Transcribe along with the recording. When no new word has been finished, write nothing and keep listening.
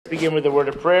Begin with a word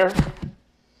of prayer.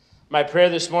 My prayer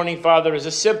this morning, Father, is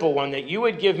a simple one, that you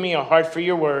would give me a heart for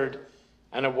your word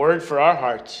and a word for our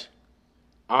hearts.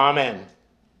 Amen.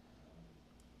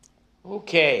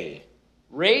 Okay,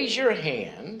 raise your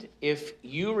hand if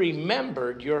you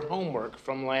remembered your homework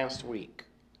from last week.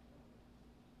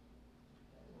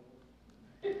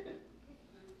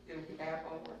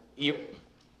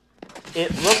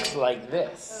 It looks like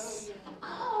this.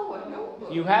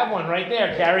 You have one right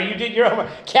there, Kara. You did your homework.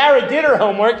 Kara did her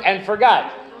homework and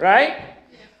forgot, right?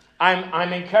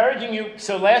 I'm encouraging you.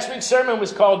 So last week's sermon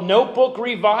was called Notebook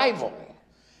Revival.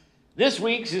 This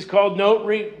week's is called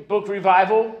Notebook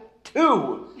Revival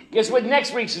 2. Guess what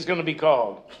next week's is going to be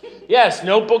called? Yes,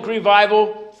 Notebook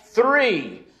Revival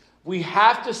 3. We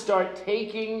have to start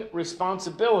taking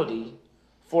responsibility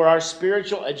for our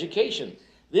spiritual education.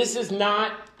 This is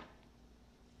not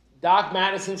Doc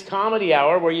Madison's comedy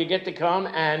hour where you get to come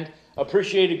and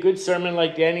appreciate a good sermon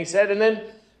like Danny said and then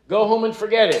go home and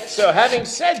forget it. So having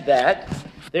said that,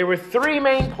 there were 3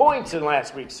 main points in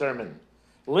last week's sermon.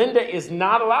 Linda is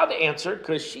not allowed to answer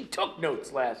because she took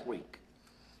notes last week.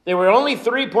 There were only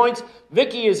 3 points.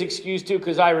 Vicky is excused too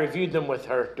because I reviewed them with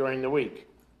her during the week.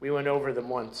 We went over them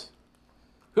once.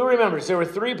 Who remembers? There were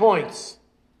 3 points.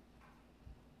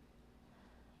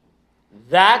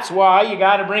 That's why you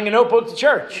got to bring a notebook to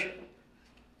church.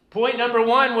 Point number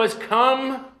 1 was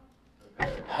come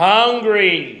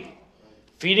hungry.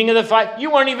 Feeding of the 5.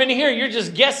 You weren't even here. You're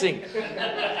just guessing.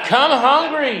 Come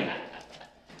hungry.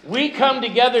 We come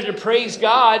together to praise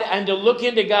God and to look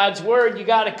into God's word. You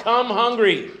got to come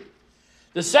hungry.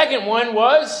 The second one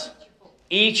was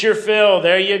eat your fill.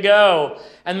 There you go.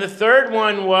 And the third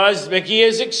one was, Vicky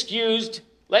is excused.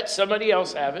 Let somebody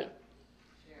else have it.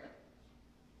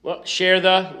 Well, share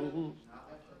the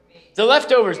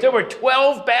leftovers. There were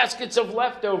 12 baskets of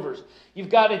leftovers. You've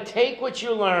got to take what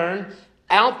you learn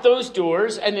out those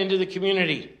doors and into the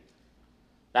community.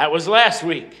 That was last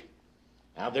week.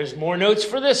 Now there's more notes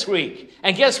for this week.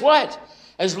 And guess what?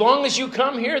 As long as you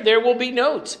come here, there will be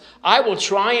notes. I will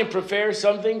try and prepare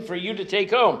something for you to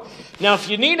take home. Now, if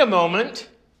you need a moment,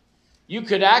 you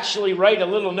could actually write a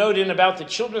little note in about the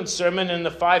children's sermon and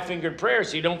the 5-fingered prayer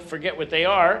so you don't forget what they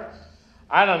are.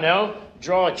 I don't know,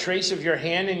 draw a trace of your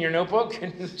hand in your notebook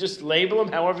and just label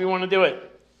them however you want to do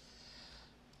it.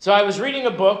 So I was reading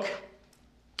a book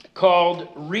called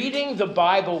Reading the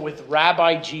Bible with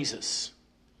Rabbi Jesus.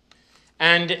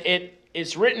 And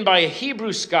it's written by a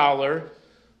Hebrew scholar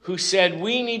who said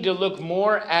we need to look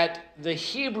more at the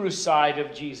Hebrew side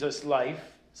of Jesus' life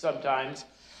sometimes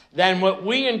than what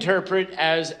we interpret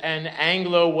as an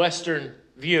Anglo-Western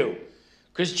view.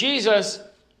 Because Jesus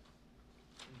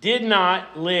did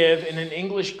not live in an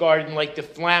English garden like the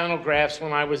flannel graphs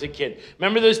when I was a kid.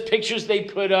 Remember those pictures they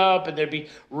put up, and there'd be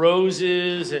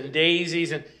roses and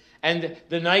daisies and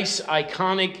the nice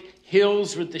iconic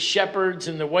hills with the shepherds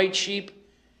and the white sheep?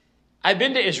 I've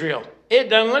been to Israel. It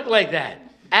doesn't look like that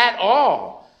at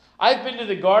all. I've been to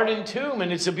the Garden Tomb,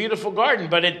 and it's a beautiful garden,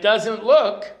 but it doesn't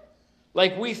look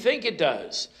like we think it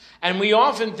does. And we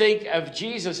often think of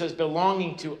Jesus as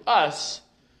belonging to us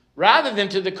rather than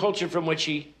to the culture from which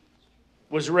he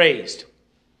was raised.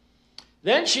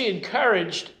 Then she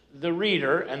encouraged the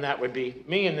reader, and that would be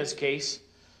me in this case,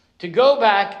 to go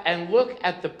back and look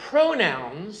at the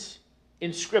pronouns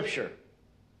in Scripture.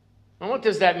 Now, what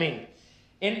does that mean?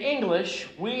 In English,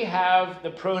 we have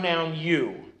the pronoun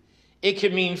you. It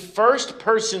can mean first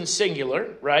person singular,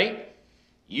 right?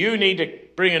 You need to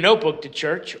bring a notebook to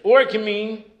church. Or it can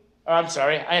mean, I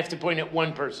have to point at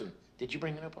one person. Did you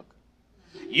bring a notebook?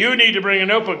 You need to bring a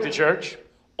notebook to church.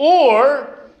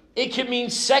 Or it can mean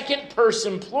second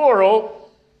person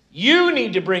plural. You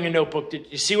need to bring a notebook.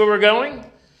 You see where we're going?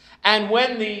 And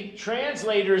when the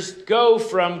translators go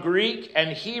from Greek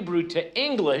and Hebrew to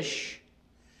English,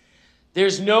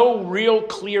 there's no real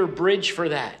clear bridge for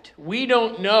that. We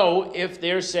don't know if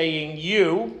they're saying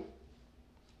you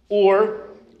or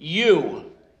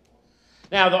you.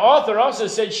 Now, the author also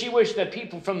said she wished that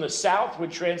people from the South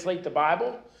would translate the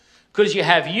Bible, because you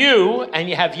have you and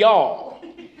you have y'all.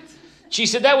 She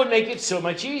said that would make it so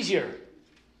much easier.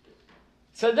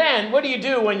 So then, what do you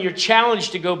do when you're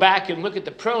challenged to go back and look at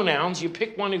the pronouns? You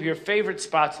pick one of your favorite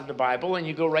spots in the Bible and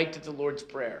you go right to the Lord's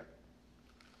Prayer.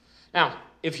 Now,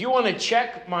 if you want to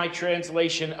check my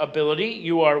translation ability,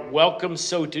 you are welcome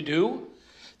so to do.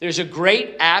 There's a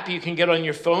great app you can get on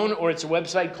your phone, or it's a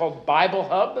website called Bible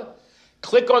Hub.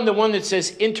 Click on the one that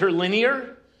says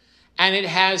interlinear, and it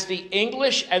has the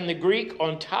English and the Greek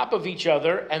on top of each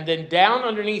other, and then down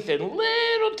underneath in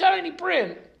little tiny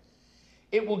print,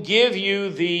 it will give you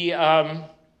the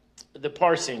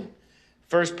parsing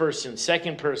First person,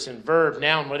 second person, verb,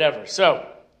 noun, whatever. So,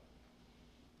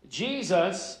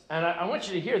 Jesus, and I want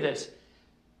you to hear this,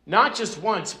 not just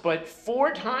once, but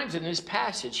 4 times in this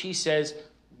passage, he says,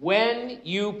 when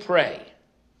you pray.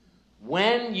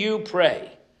 When you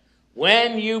pray.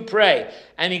 When you pray.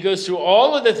 And he goes through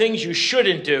all of the things you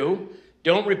shouldn't do.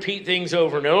 Don't repeat things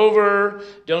over and over.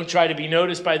 Don't try to be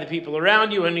noticed by the people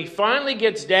around you. And he finally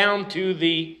gets down to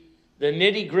the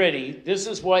nitty-gritty. This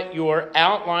is what your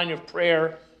outline of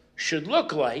prayer should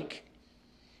look like.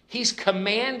 He's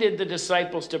commanded the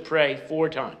disciples to pray 4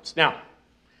 times. Now,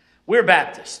 we're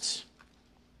Baptists.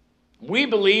 We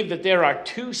believe that there are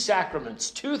 2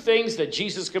 sacraments, 2 things that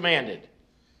Jesus commanded.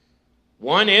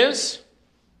 One is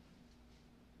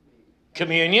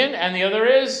communion, and the other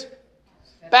is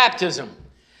baptism.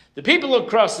 The people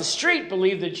across the street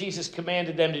believe that Jesus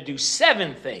commanded them to do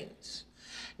 7 things.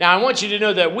 Now, I want you to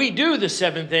know that we do the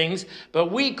 7 things,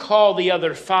 but we call the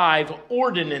other 5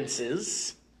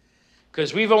 ordinances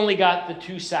because we've only got the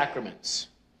 2 sacraments.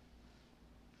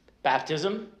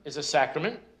 Baptism is a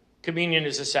sacrament. Communion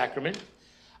is a sacrament.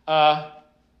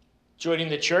 Joining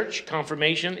the church,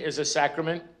 confirmation is a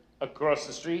sacrament across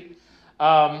the street.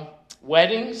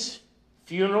 Weddings,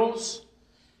 funerals,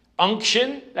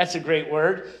 unction, that's a great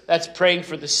word. That's praying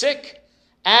for the sick.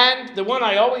 And the one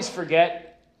I always forget,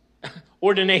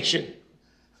 ordination.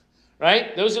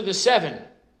 Right? Those are the 7.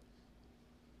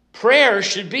 Prayer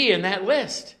should be in that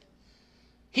list.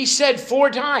 He said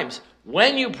 4 times,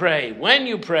 when you pray, when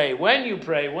you pray, when you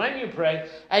pray, when you pray,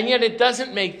 and yet it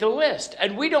doesn't make the list.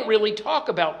 And we don't really talk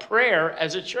about prayer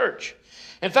as a church.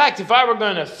 In fact, if I were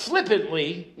going to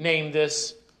flippantly name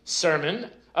this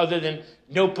sermon, other than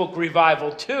Notebook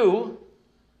Revival 2,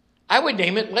 I would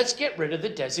name it, Let's Get Rid of the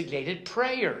Designated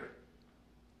Prayer.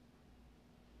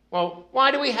 Well, why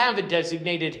do we have a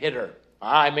designated hitter?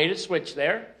 I made a switch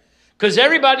there. Because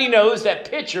everybody knows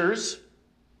that pitchers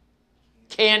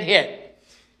can't hit.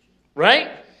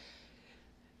 Right?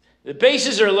 The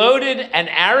bases are loaded, and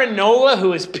Aaron Nola,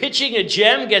 who is pitching a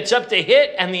gem, gets up to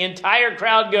hit, and the entire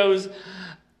crowd goes,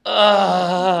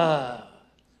 right?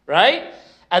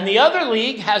 And the other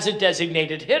league has a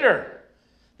designated hitter.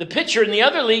 The pitcher in the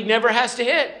other league never has to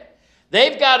hit.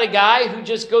 They've got a guy who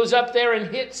just goes up there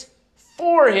and hits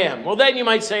for him. Well, then you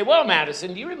might say, well,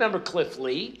 Madison, do you remember Cliff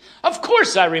Lee? Of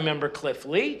course I remember Cliff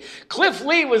Lee. Cliff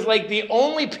Lee was like the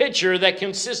only pitcher that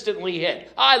consistently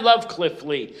hit. I love Cliff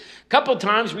Lee. A couple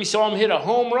times we saw him hit a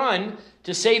home run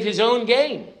to save his own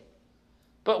game.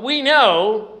 But we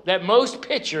know that most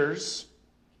pitchers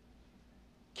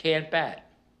can't bat.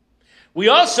 We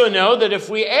also know that if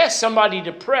we ask somebody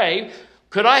to pray,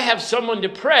 could I have someone to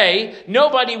pray?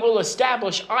 Nobody will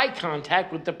establish eye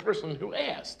contact with the person who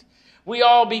asked. We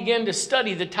all begin to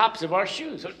study the tops of our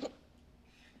shoes.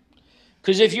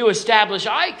 Because if you establish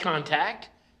eye contact,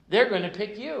 they're going to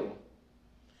pick you.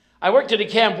 I worked at a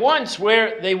camp once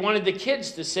where they wanted the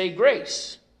kids to say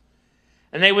grace.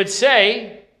 And they would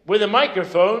say, with a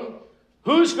microphone,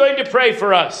 who's going to pray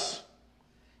for us?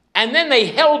 And then they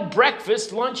held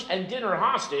breakfast, lunch, and dinner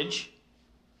hostage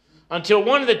until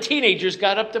one of the teenagers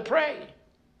got up to pray.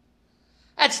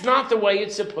 That's not the way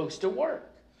it's supposed to work.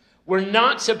 We're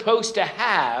not supposed to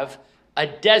have a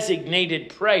designated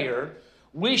prayer.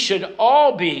 We should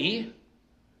all be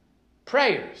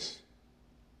prayers.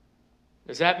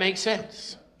 Does that make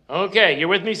sense? Okay, you're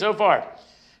with me so far.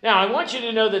 Now, I want you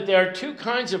to know that there are 2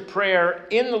 kinds of prayer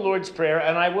in the Lord's Prayer,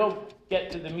 and I will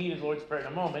get to the meat of the Lord's Prayer in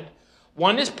a moment.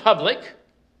 One is public.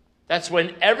 That's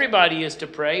when everybody is to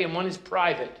pray, and one is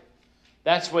private.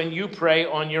 That's when you pray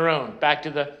on your own. Back to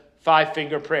the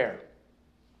 5-finger prayer.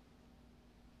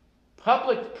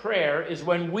 Public prayer is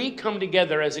when we come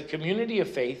together as a community of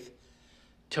faith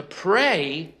to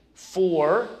pray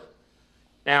for...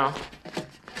 Now,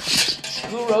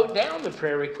 who wrote down the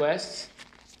prayer requests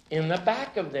in the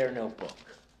back of their notebook?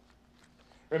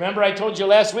 Remember I told you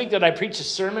last week that I preached a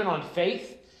sermon on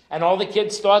faith, and all the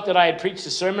kids thought that I had preached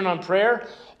a sermon on prayer?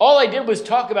 All I did was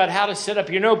talk about how to set up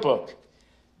your notebook.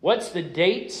 What's the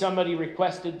date somebody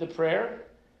requested the prayer?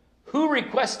 Who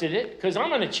requested it? Because I'm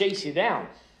going to chase you down.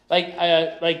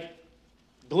 Like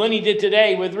Glennie did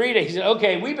today with Rita. He said,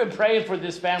 okay, we've been praying for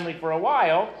this family for a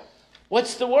while.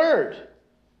 What's the word?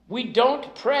 We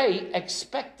don't pray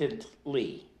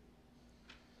expectantly.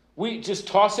 We just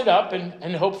toss it up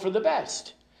and hope for the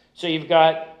best. So you've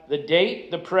got the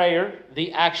date, the prayer,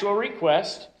 the actual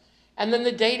request, and then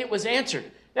the date it was answered.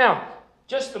 Now,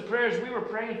 just the prayers we were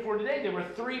praying for today, there were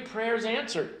 3 prayers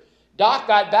answered. Doc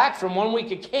got back from 1 week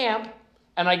of camp,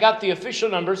 and I got the official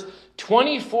numbers,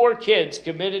 24 kids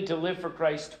committed to live for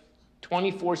Christ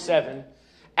 24/7,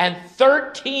 and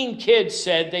 13 kids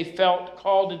said they felt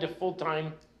called into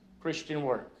full-time Christian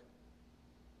work.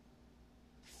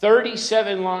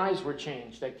 37 lives were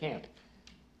changed at camp.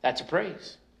 That's a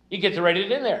praise. You get to write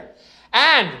it in there.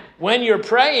 And when you're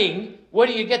praying, what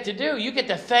do you get to do? You get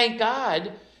to thank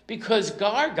God because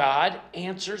our God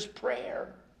answers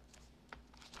prayer.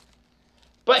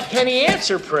 But can he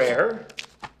answer prayer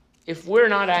if we're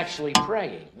not actually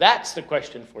praying? That's the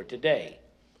question for today.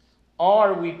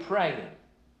 Are we praying?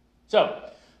 So,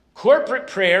 corporate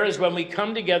prayer is when we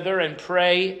come together and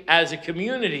pray as a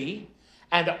community,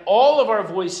 and all of our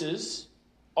voices,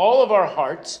 all of our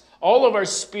hearts, all of our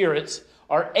spirits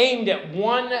are aimed at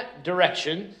one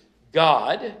direction,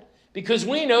 God, because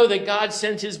we know that God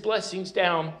sent his blessings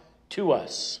down to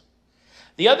us.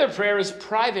 The other prayer is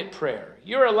private prayer.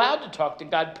 You're allowed to talk to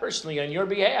God personally on your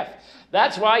behalf.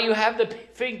 That's why you have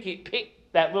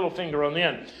that little finger on the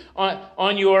end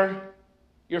on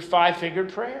your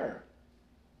five-fingered prayer.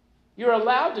 You're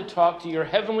allowed to talk to your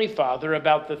Heavenly Father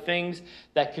about the things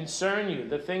that concern you,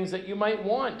 the things that you might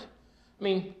want. I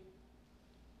mean,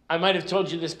 I might have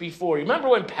told you this before. You remember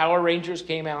when Power Rangers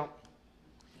came out?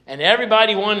 And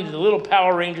everybody wanted the little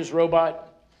Power Rangers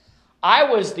robot? I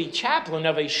was the chaplain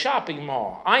of a shopping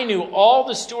mall. I knew all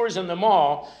the stores in the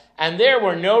mall, and there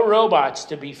were no robots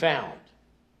to be found.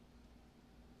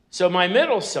 So my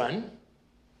middle son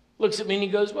looks at me and he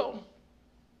goes, well,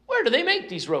 where do they make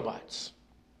these robots?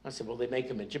 I said, well, they make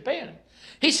them in Japan.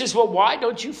 He says, well, why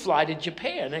don't you fly to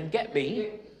Japan and get me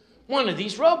one of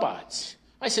these robots?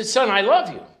 I said, son, I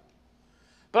love you,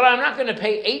 but I'm not going to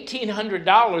pay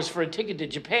 $1,800 for a ticket to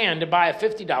Japan to buy a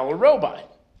 $50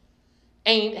 robot.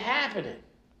 Ain't happening.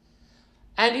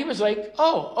 And he was like,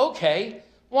 oh, okay.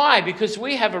 Why? Because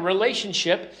we have a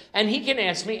relationship and he can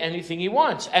ask me anything he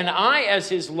wants. And I, as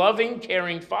his loving,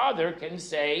 caring father, can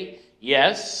say,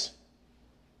 yes,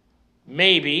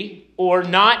 maybe, or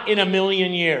not in a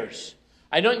million years.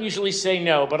 I don't usually say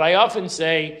no, but I often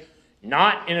say,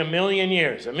 not in a million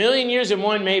years. A million years and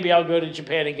one, maybe I'll go to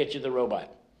Japan and get you the robot.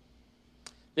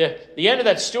 The end of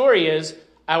that story is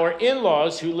our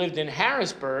in-laws who lived in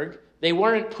Harrisburg, they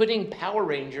weren't putting Power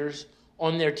Rangers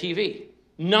on their TV.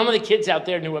 None of the kids out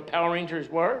there knew what Power Rangers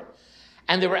were.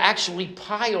 And there were actually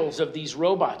piles of these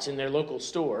robots in their local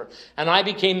store. And I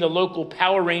became the local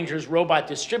Power Rangers robot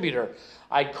distributor.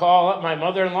 I'd call up my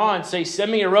mother-in-law and say,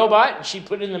 send me a robot. And she'd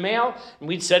put it in the mail, and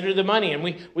we'd send her the money. And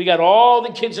we got all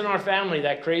the kids in our family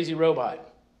that crazy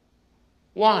robot.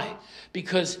 Why?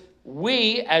 Because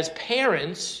we, as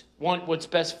parents, want what's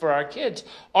best for our kids.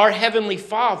 Our Heavenly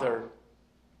Father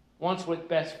wants what's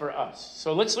best for us.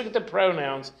 So let's look at the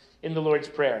pronouns in the Lord's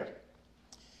Prayer.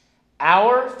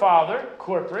 Our Father,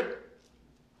 corporate.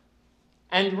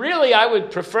 And really, I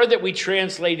would prefer that we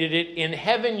translated it in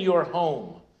heaven, your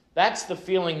home. That's the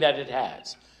feeling that it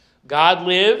has. God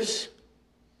lives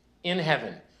in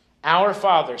heaven. Our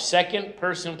Father, second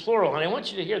person plural. And I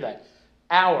want you to hear that.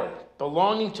 Our,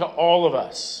 belonging to all of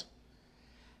us.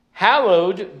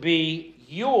 Hallowed be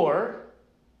your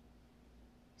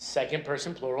second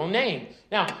person plural name.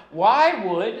 Now, why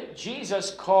would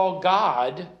Jesus call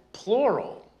God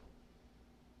plural?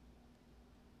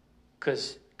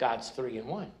 Because God's 3 in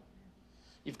 1.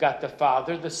 You've got the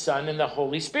Father, the Son, and the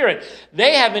Holy Spirit.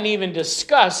 They haven't even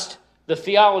discussed the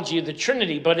theology of the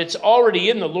Trinity, but it's already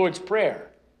in the Lord's Prayer.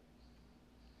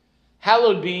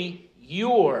 Hallowed be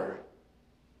your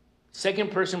second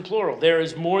person plural. There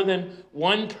is more than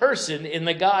one person in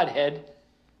the Godhead,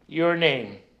 your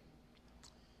name.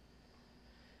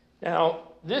 Now,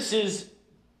 this is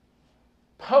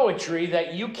poetry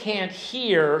that you can't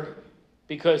hear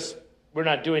because we're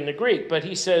not doing the Greek, but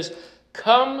he says,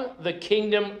 come the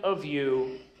kingdom of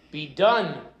you, be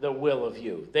done the will of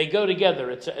you. They go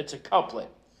together. It's a couplet.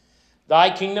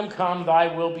 Thy kingdom come,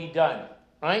 thy will be done.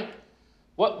 Right?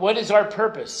 What is our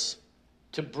purpose?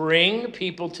 To bring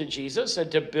people to Jesus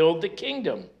and to build the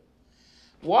kingdom.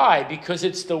 Why? Because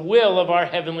it's the will of our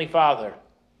Heavenly Father.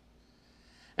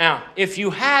 Now, if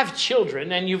you have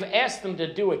children and you've asked them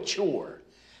to do a chore,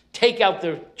 take out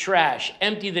the trash,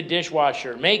 empty the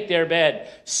dishwasher, make their bed,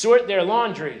 sort their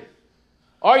laundry,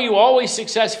 are you always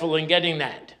successful in getting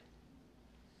that?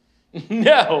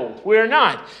 No, we're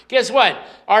not. Guess what?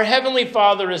 Our Heavenly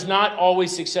Father is not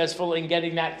always successful in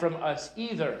getting that from us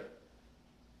either.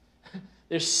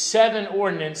 There's 7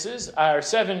 ordinances, or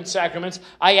 7 sacraments.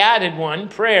 I added one,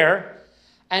 prayer,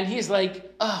 and he's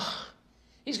like,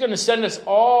 he's going to send us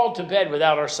all to bed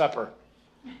without our supper.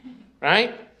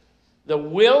 Right? The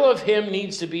will of him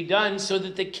needs to be done so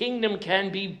that the kingdom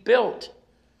can be built.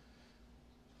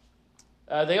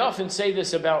 They often say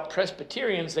this about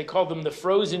Presbyterians. They call them the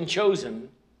frozen chosen.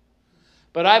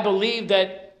 But I believe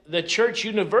that the church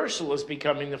universal is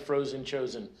becoming the frozen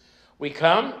chosen. We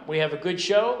come, we have a good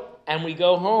show, and we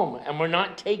go home, and we're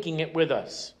not taking it with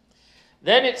us.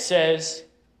 Then it says,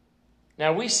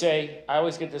 now we say, I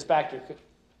always get this back to,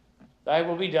 thy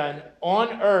will be done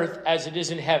on earth as it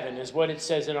is in heaven, is what it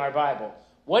says in our Bible.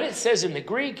 What it says in the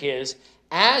Greek is,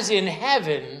 as in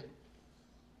heaven,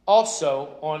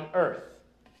 also on earth.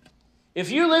 If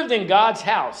you lived in God's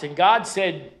house and God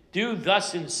said, do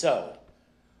thus and so,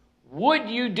 would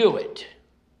you do it?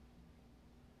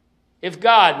 If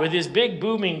God, with his big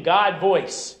booming God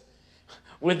voice,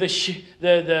 with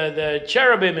the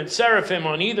cherubim and seraphim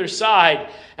on either side,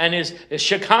 and his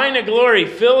Shekinah glory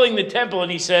filling the temple,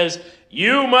 and he says,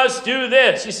 you must do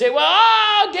this. You say, well,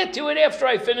 I'll get to it after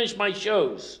I finish my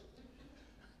shows.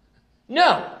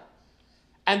 No.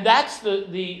 And that's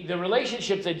the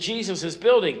relationship that Jesus is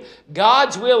building.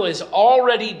 God's will is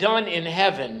already done in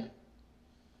heaven.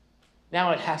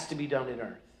 Now it has to be done in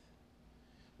earth.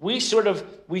 We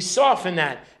soften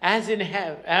that, as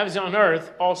on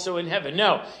earth, also in heaven.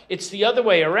 No, it's the other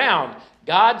way around.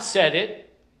 God said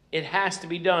it. It has to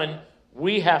be done.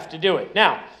 We have to do it.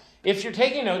 Now, if you're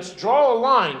taking notes, draw a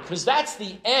line, because that's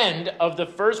the end of the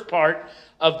first part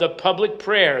of the public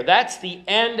prayer. That's the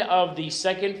end of the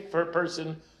second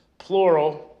person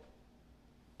plural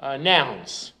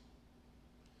nouns.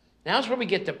 Now's where we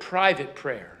get the private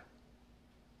prayer.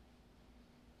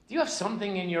 Do you have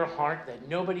something in your heart that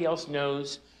nobody else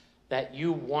knows that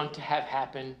you want to have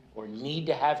happen or need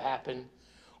to have happen?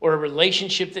 Or a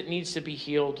relationship that needs to be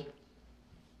healed?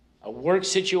 A work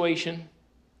situation?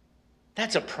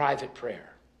 That's a private prayer.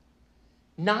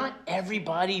 Not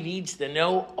everybody needs to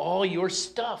know all your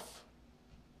stuff.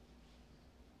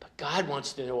 But God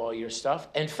wants to know all your stuff.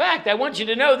 In fact, I want you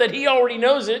to know that he already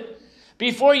knows it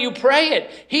before you pray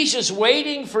it. He's just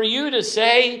waiting for you to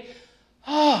say,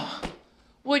 oh,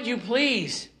 would you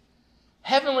please,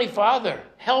 Heavenly Father,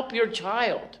 help your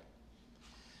child.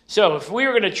 So if we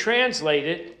were going to translate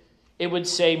it, it would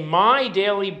say, my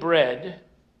daily bread,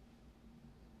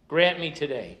 grant me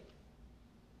today.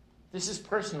 This is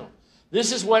personal.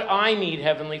 This is what I need,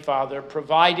 Heavenly Father.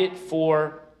 Provide it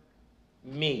for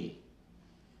me.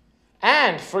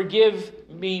 And forgive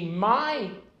me my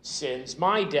sins,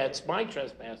 my debts, my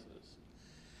trespasses,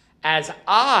 as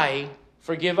I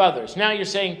forgive others. Now you're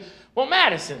saying, well,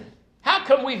 Madison, how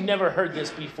come we've never heard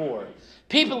this before?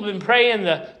 People have been praying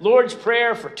the Lord's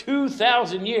Prayer for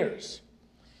 2,000 years.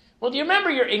 Well, do you remember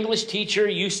your English teacher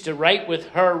used to write with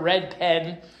her red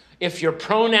pen if your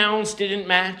pronouns didn't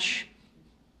match?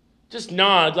 Just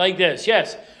nod like this.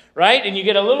 Yes, right? And you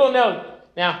get a little note.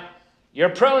 Now, your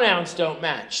pronouns don't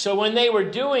match. So when they were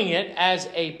doing it as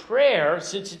a prayer,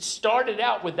 since it started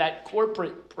out with that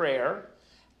corporate prayer,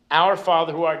 Our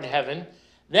Father who art in heaven,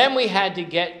 then we had to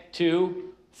get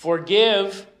to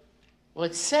forgive. Well,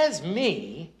 it says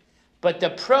me, but the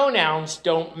pronouns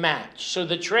don't match. So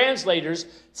the translators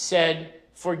said,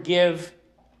 forgive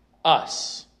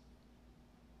us.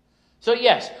 So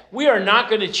yes, we are not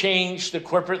going to change the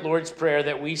corporate Lord's Prayer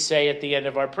that we say at the end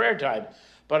of our prayer time.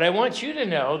 But I want you to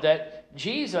know that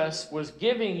Jesus was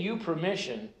giving you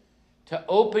permission to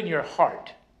open your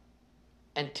heart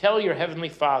and tell your Heavenly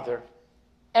Father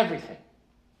everything.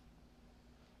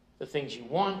 The things you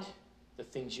want, the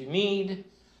things you need,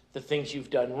 the things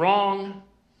you've done wrong.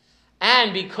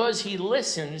 And because he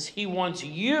listens, he wants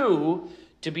you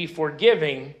to be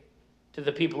forgiving to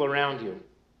the people around you.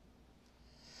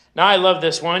 Now, I love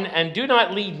this one. And do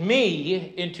not lead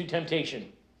me into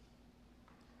temptation.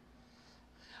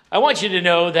 I want you to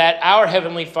know that our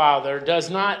Heavenly Father does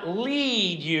not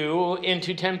lead you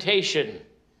into temptation.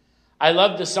 I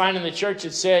love the sign in the church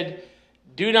that said,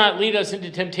 do not lead us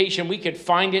into temptation. We could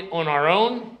find it on our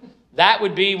own. That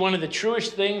would be one of the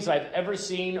truest things I've ever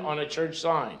seen on a church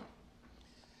sign.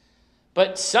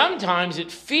 But sometimes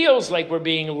it feels like we're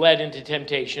being led into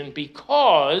temptation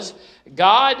because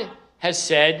God has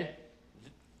said,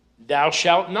 thou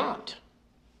shalt not.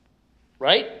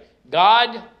 Right?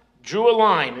 God drew a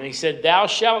line and he said, thou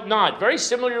shalt not. Very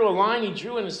similar to a line he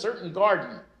drew in a certain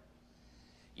garden.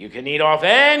 You can eat off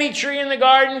any tree in the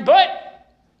garden, but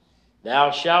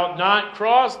thou shalt not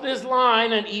cross this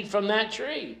line and eat from that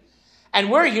tree.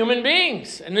 And we're human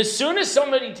beings. And as soon as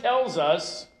somebody tells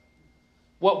us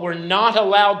what we're not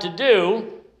allowed to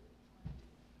do,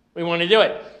 we want to do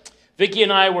it. Vicki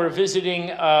and I were visiting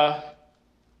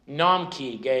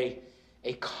Namkeeg,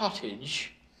 a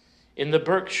cottage in the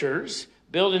Berkshires,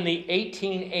 built in the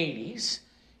 1880s.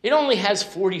 It only has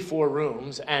 44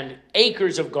 rooms and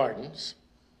acres of gardens.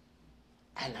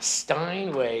 And a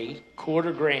Steinway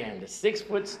 $250,000, a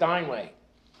 6-foot Steinway.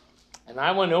 And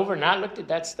I went over and I looked at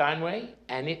that Steinway,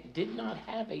 and it did not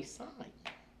have a sign.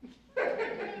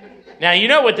 Now, you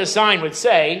know what the sign would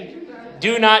say: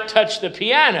 do not touch the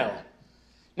piano.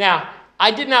 Now,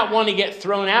 I did not want to get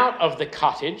thrown out of the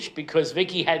cottage because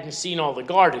Vicky hadn't seen all the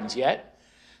gardens yet.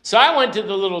 So I went to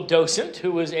the little docent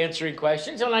who was answering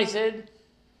questions, and I said,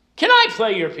 "Can I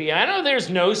play your piano? There's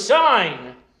no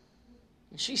sign."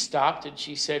 And she stopped and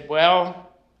she said,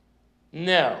 "Well,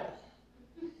 no."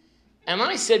 And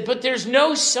I said, "But there's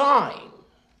no sign."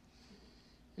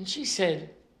 And she said,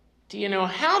 "Do you know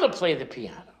how to play the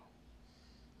piano?"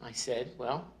 I said,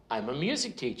 "Well, I'm a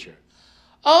music teacher."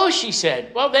 "Oh," she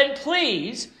said, "well then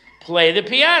please play the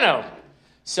piano."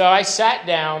 So I sat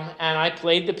down and I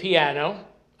played the piano,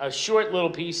 a short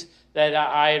little piece that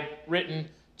I had written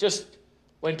just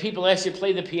when people ask you to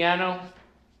play the piano.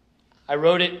 I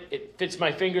wrote it. It fits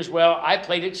my fingers well. I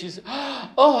played it. She said,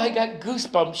 "Oh, I got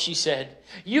goosebumps," she said.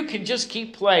 "You can just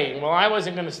keep playing." Well, I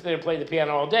wasn't going to sit there and play the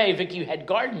piano all day. Vicky had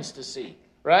gardens to see,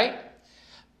 right?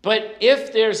 But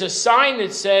if there's a sign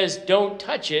that says don't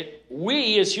touch it,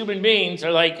 we as human beings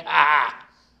are like,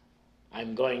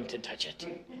 I'm going to touch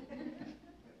it.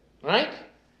 Right?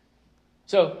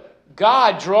 So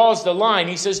God draws the line.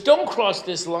 He says, don't cross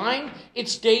this line.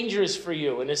 It's dangerous for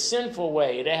you in a sinful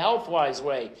way, in a health-wise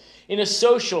way, in a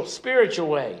social, spiritual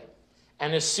way.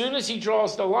 And as soon as he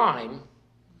draws the line,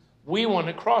 we want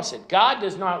to cross it. God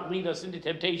does not lead us into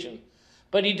temptation,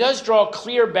 but he does draw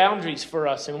clear boundaries for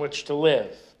us in which to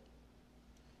live.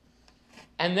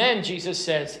 And then Jesus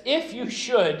says, if you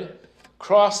should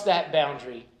cross that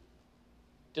boundary,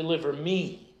 deliver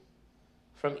me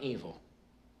from evil.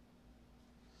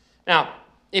 Now,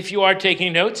 if you are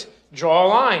taking notes, draw a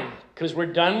line, because we're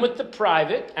done with the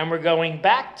private and we're going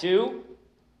back to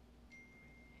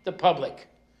the public.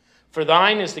 For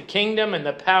thine is the kingdom and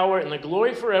the power and the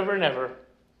glory forever and ever.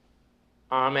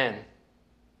 Amen.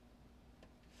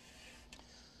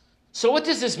 So what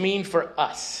does this mean for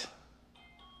us?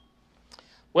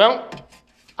 Well,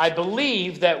 I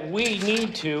believe that we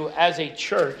need to, as a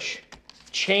church,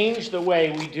 change the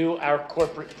way we do our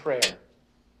corporate prayer.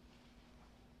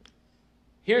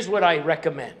 Here's what I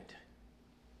recommend.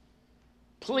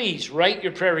 Please write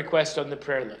your prayer request on the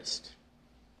prayer list.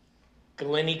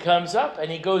 Glennie comes up and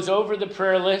he goes over the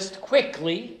prayer list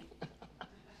quickly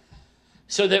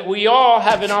so that we all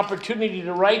have an opportunity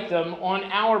to write them on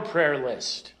our prayer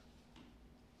list.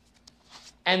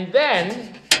 And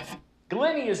then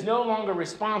Glennie is no longer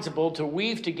responsible to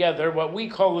weave together what we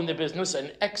call in the business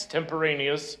an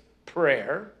extemporaneous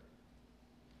prayer.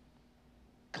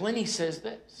 Glennie says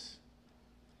this: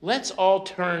 let's all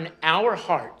turn our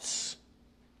hearts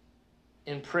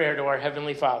in prayer to our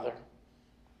Heavenly Father.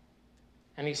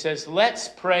 And he says, let's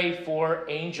pray for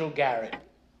Angel Garrett.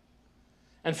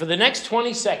 And for the next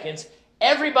 20 seconds,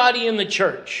 everybody in the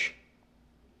church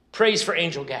prays for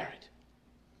Angel Garrett.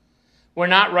 We're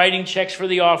not writing checks for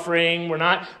the offering. We're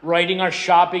not writing our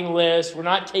shopping list. We're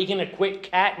not taking a quick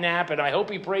cat nap. And I hope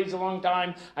he prays a long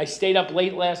time. I stayed up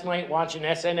late last night watching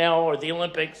SNL or the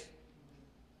Olympics.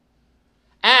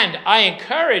 And I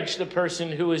encourage the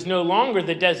person who is no longer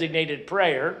the designated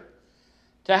prayer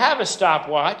to have a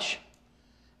stopwatch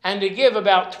and to give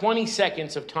about 20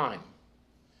 seconds of time.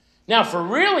 Now, for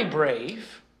really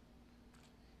brave,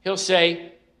 he'll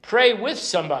say, pray with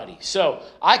somebody. So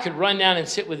I could run down and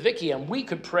sit with Vicky and we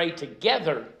could pray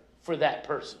together for that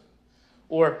person.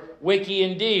 Or Wiki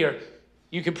and Dee, or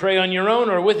you could pray on your own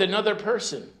or with another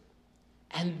person.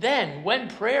 And then when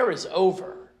prayer is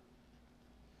over,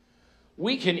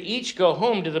 we can each go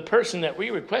home to the person that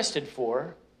we requested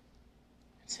for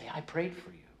and say, I prayed for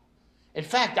you. In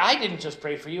fact, I didn't just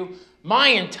pray for you. My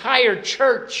entire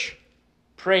church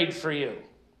prayed for you.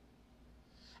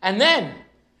 And then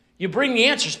you bring the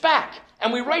answers back,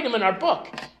 and we write them in our book.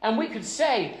 And we could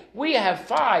say, we have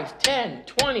 5, 10,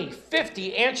 20,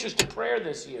 50 answers to prayer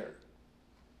this year.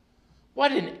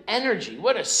 What an energy,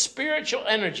 what a spiritual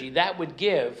energy that would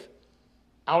give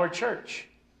our church.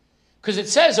 Because it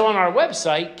says on our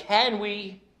website, can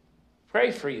we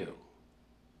pray for you?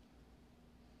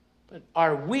 But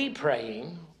are we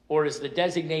praying, or is the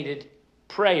designated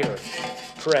prayer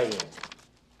praying?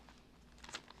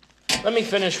 Let me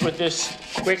finish with this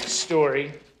quick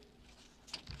story,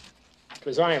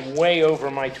 because I am way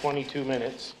over my 22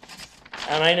 minutes.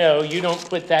 And I know you don't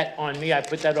put that on me, I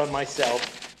put that on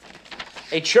myself.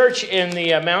 A church in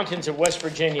the mountains of West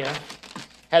Virginia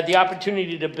had the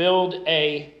opportunity to build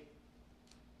a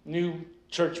new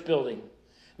church building.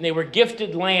 And they were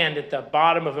gifted land at the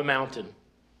bottom of a mountain.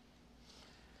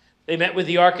 They met with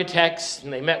the architects,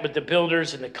 and they met with the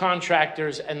builders and the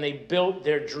contractors, and they built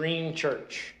their dream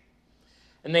church.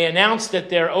 And they announced that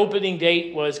their opening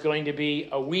date was going to be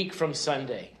a week from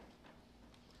Sunday.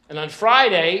 And on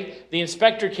Friday, the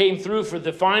inspector came through for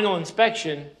the final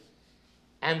inspection,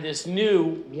 and this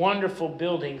new, wonderful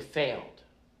building failed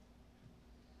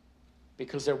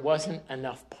because there wasn't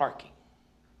enough parking.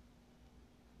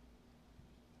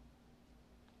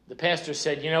 The pastor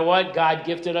said, you know what? God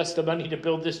gifted us the money to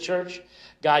build this church.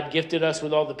 God gifted us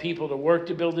with all the people to work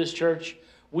to build this church.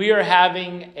 We are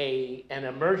having an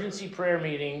emergency prayer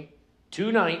meeting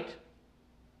tonight.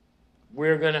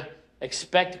 We're going to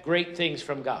expect great things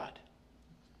from God.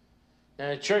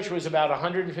 And the church was about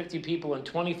 150 people, and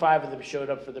 25 of them showed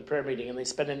up for the prayer meeting. And they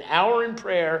spent an hour in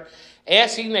prayer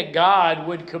asking that God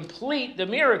would complete the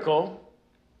miracle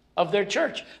of their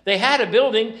church. They had a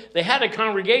building, they had a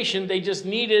congregation, they just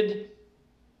needed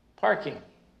parking.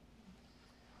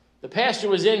 The pastor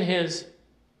was in his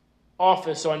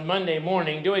office on Monday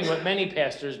morning doing what many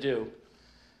pastors do,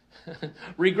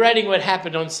 regretting what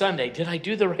happened on Sunday. Did I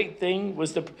do the right thing?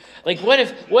 What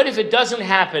if it doesn't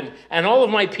happen and all of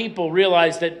my people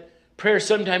realize that prayer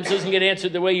sometimes doesn't get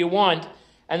answered the way you want,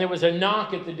 and there was a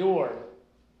knock at the door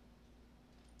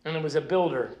and it was a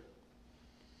builder.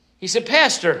 He said,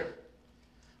 Pastor,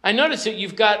 I noticed that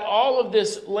you've got all of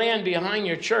this land behind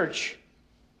your church.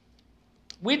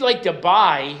 We'd like to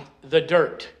buy the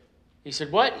dirt. He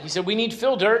said, what? He said, we need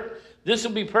fill dirt. This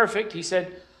will be perfect. He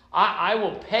said, I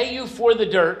will pay you for the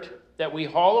dirt that we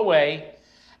haul away,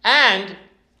 and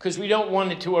because we don't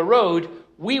want it to erode,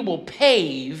 we will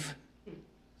pave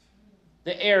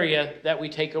the area that we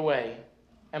take away.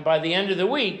 And by the end of the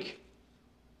week,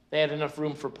 they had enough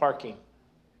room for parking.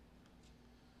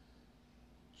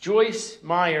 Joyce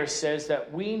Meyer says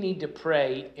that we need to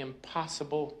pray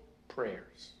impossible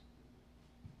prayers.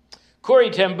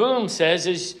 Corrie ten Boom says,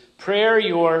 is prayer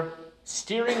your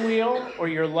steering wheel or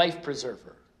your life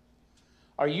preserver?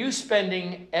 Are you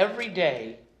spending every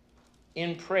day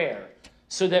in prayer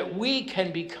so that we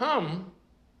can become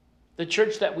the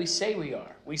church that we say we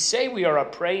are? We say we are a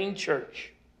praying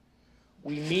church.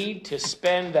 We need to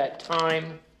spend that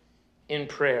time in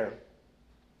prayer.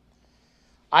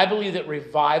 I believe that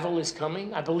revival is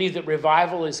coming. I believe that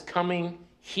revival is coming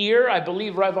here. I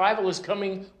believe revival is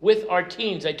coming with our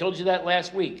teens. I told you that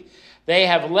last week. They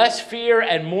have less fear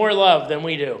and more love than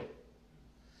we do.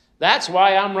 That's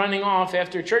why I'm running off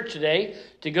after church today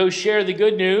to go share the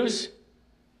good news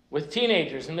with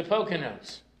teenagers in the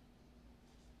Poconos.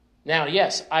 Now,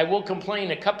 yes, I will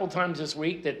complain a couple times this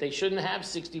week that they shouldn't have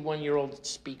 61-year-old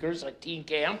speakers at teen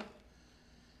camp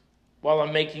while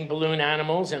I'm making balloon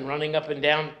animals and running up and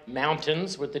down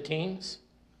mountains with the teens.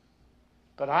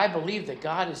 But I believe that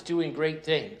God is doing great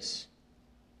things.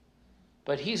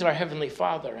 But he's our Heavenly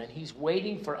Father, and he's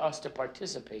waiting for us to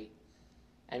participate.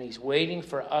 And he's waiting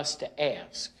for us to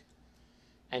ask.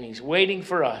 And he's waiting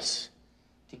for us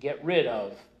to get rid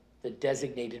of the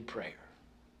designated prayer.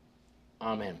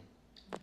 Amen.